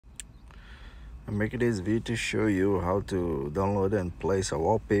I make this video to show you how to download and place a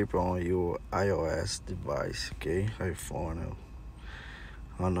wallpaper on your iOS device, okay? iPhone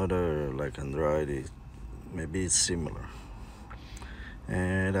or another like Android, maybe it's similar.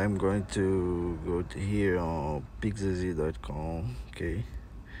 And I'm going to go to here on pixelz.com, okay?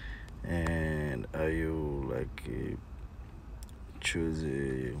 And I will choose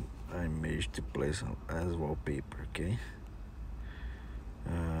a image to place as wallpaper, okay?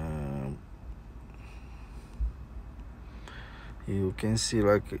 You can see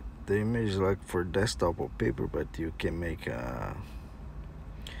like the image like for desktop wallpaper, but you can make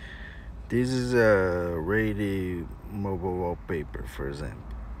this is a ready mobile wallpaper, for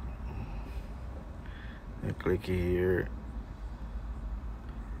example. I click here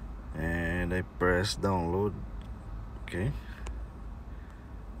and I press download, okay,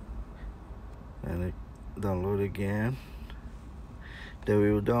 and I download again. They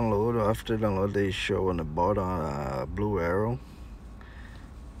will download. After download, they show on the bottom a blue arrow,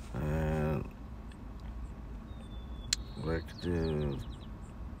 and like to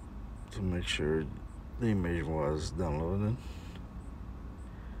make sure the image was downloaded.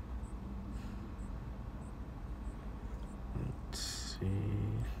 Let's see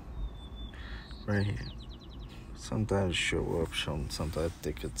right here. Sometimes show up, sometimes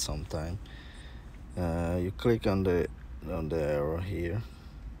take it some time. You click on the arrow here,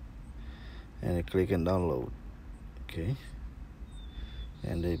 and you click on download, okay,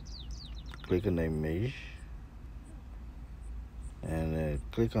 and they click on the image, and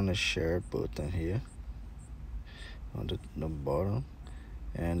click on the share button here on the bottom,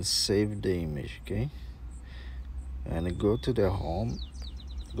 and save the image, okay, and go to the home,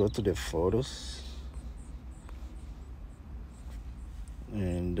 go to the photos,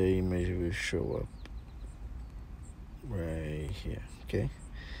 and the image will show up right here, okay,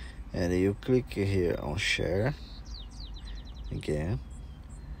 and you click here on share again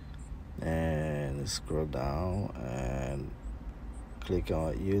and scroll down and click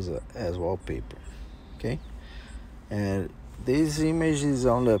on use as wallpaper, okay, and this image is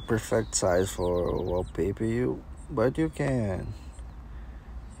on the perfect size for wallpaper, but you can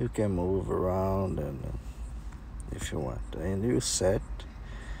move around and if you want, and you set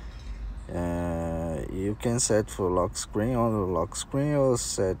you can set for lock screen on the lock screen or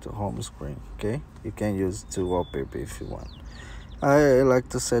set home screen, okay. You can use two wallpaper if you want. I like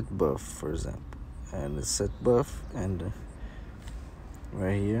to set buff, for example, and set buff, and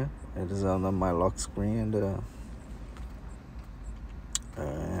right here it is on my lock screen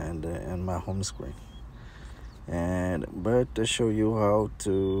and my home screen. And but to show you how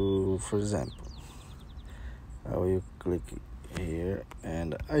to, for example, how you click here,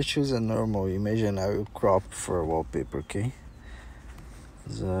 and I choose a normal image and I will crop for wallpaper, okay.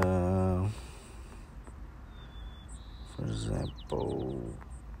 So, for example,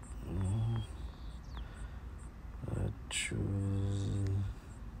 I choose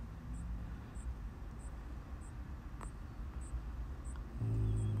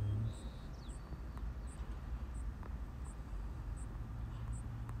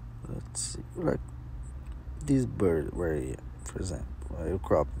let's see, like this bird right here, for example. I will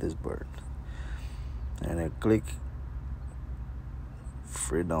crop this bird, and I click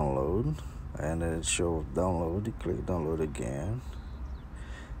free download, and it shows download. You click download again,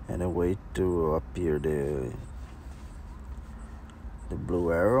 and I wait to appear the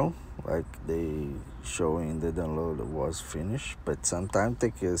blue arrow, like they showing the download was finished. But sometimes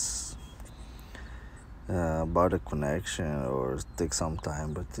take is about a connection or take some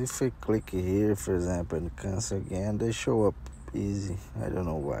time. But if I click here, for example, and cancel again, they show up easy. I don't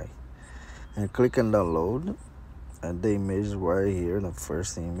know why. And click on download, and the image is right here, the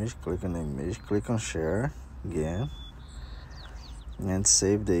first image. Click on the image, click on share again, and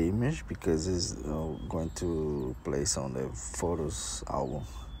save the image because it's going to place on the photos album.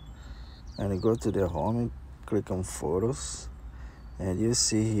 And you go to the home and click on photos, and you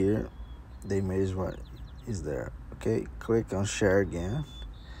see here the image right is there, okay. Click on share again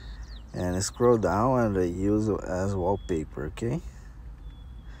and scroll down and use as wallpaper, okay.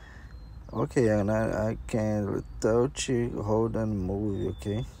 Okay, and I can touch, hold and move,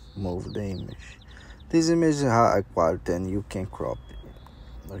 okay, move the image. This image is high quality and you can crop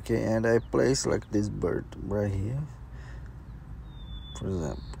it, okay. And I place like this bird right here, for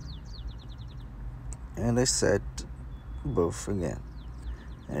example, and I set both again.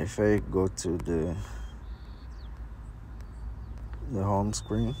 And if I go to the home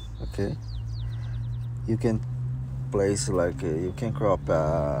screen, okay, you can place like you can crop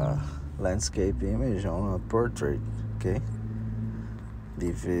a landscape image on a portrait, okay.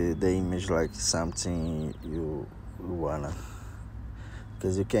 if the image like something you wanna,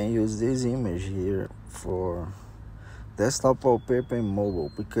 because you can use this image here for desktop wallpaper and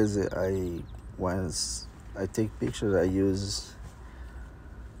mobile. Because once I take pictures, I use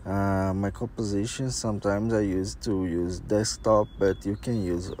my composition. Sometimes I used to use desktop, but you can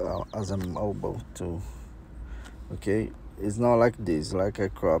use as a mobile too. Okay, it's not like this. Like I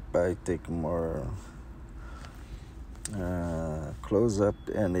crop, I take more close up,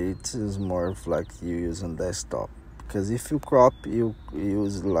 and it is more of like you use on desktop. Because if you crop, you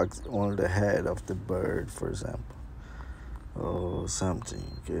use like only the head of the bird, for example, or something.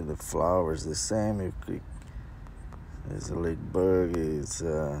 Okay, the flowers the same. You click. It's a lake bird. It's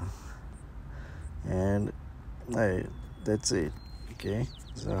and hey, that's it. Okay,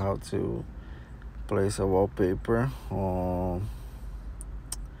 so how to place a wallpaper on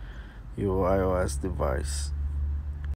your iOS device.